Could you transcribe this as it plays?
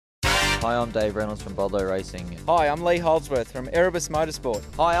Hi, I'm Dave Reynolds from Bodlow Racing. Hi, I'm Lee Holdsworth from Erebus Motorsport.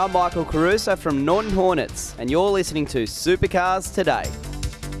 Hi, I'm Michael Caruso from Norton Hornets, and you're listening to Supercars Today.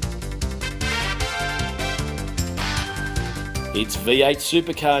 It's V8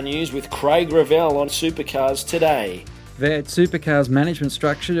 Supercar News with Craig Revell on Supercars Today. V8 Supercars' management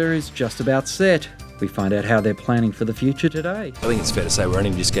structure is just about set. We find out how they're planning for the future today. I think it's fair to say we're only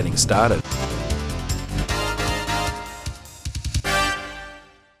just getting started.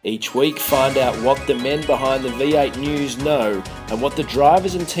 Each week, find out what the men behind the V8 News know and what the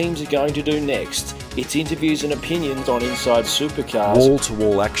drivers and teams are going to do next. It's interviews and opinions on Inside Supercars.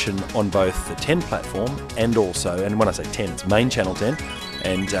 Wall-to-wall action on both the 10 platform and also, and when I say 10, it's main channel 10,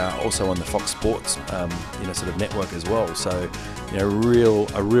 and also on the Fox Sports, sort of network as well. So, a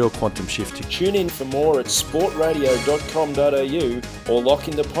real quantum shift. Tune in for more at sportradio.com.au or lock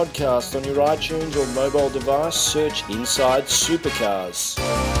in the podcast on your iTunes or mobile device. Search Inside Supercars.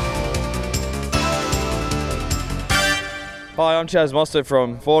 Hi, I'm Chaz Moster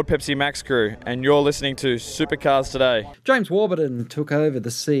from Ford Pepsi Max Crew, and you're listening to Supercars Today. James Warburton took over the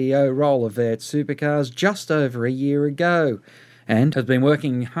CEO role of V8 Supercars just over a year ago and has been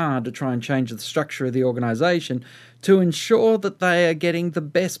working hard to try and change the structure of the organisation to ensure that they are getting the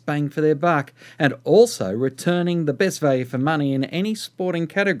best bang for their buck and also returning the best value for money in any sporting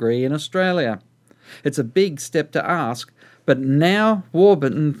category in Australia. It's a big step to ask, but now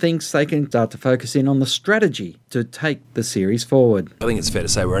Warburton thinks they can start to focus in on the strategy to take the series forward. I think it's fair to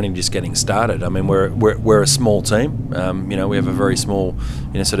say we're only just getting started. I mean, we're a small team. We have a very small,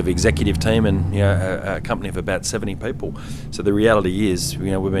 sort of executive team, and a company of about 70 people. So the reality is,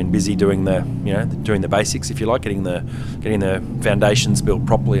 we've been busy doing the basics, if you like, getting the foundations built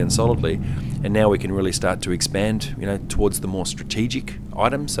properly and solidly. And now we can really start to expand, towards the more strategic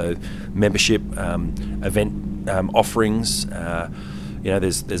items. So membership, event offerings.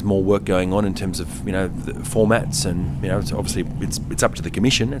 There's more work going on in terms of the formats, and it's obviously it's up to the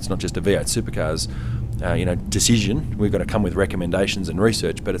commission. It's not just a V8 Supercars decision. We've got to come with recommendations and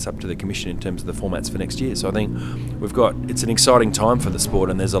research, but it's up to the commission in terms of the formats for next year. So I think it's an exciting time for the sport,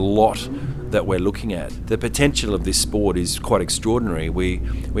 and there's a lot that we're looking at. The potential of this sport is quite extraordinary. We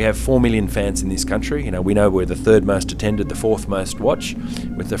have 4 million fans in this country. We know we're the third most attended, the fourth most watched.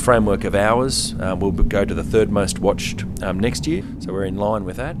 With the framework of hours, we'll go to the third most watched next year. So we're in line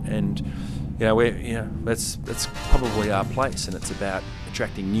with that, and that's probably our place, and it's about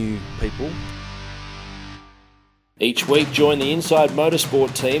attracting new people. Each week, join the Inside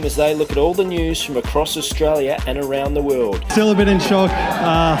Motorsport team as they look at all the news from across Australia and around the world. Still a bit in shock.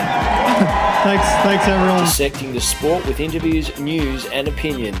 Thanks everyone. Dissecting the sport with interviews, news and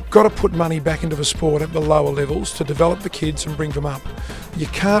opinion. Got to put money back into the sport at the lower levels to develop the kids and bring them up. You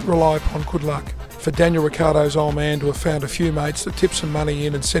can't rely upon good luck. For Daniel Ricciardo's old man to have found a few mates that tip some money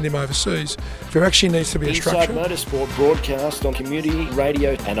in and send him overseas. There actually needs to be a structure. Inside Motorsport broadcast on community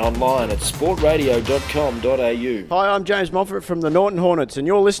radio and online at sportradio.com.au. Hi, I'm James Moffat from the Norton Hornets, and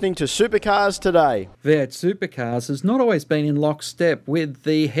you're listening to Supercars Today. V8 Supercars has not always been in lockstep with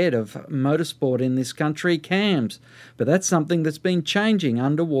the head of motorsport in this country, CAMS, but that's something that's been changing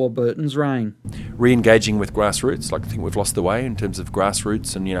under Warburton's reign. Re-engaging with grassroots, I think we've lost the way in terms of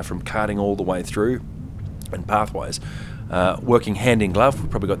grassroots, and from karting all the way through and pathways. Working hand in glove, we've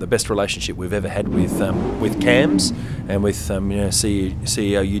probably got the best relationship we've ever had with CAMS and with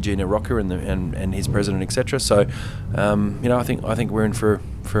CEO Eugene Rocker and his president, etc. So I think we're in for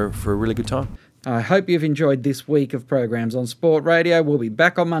a really good time. I hope you've enjoyed this week of programs on Sport Radio. We'll be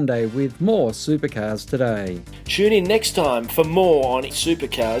back on Monday with more Supercars Today. Tune in next time for more on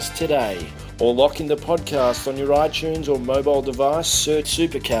Supercars Today, or lock in the podcast on your iTunes or mobile device. Search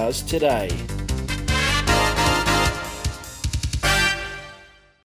Supercars Today.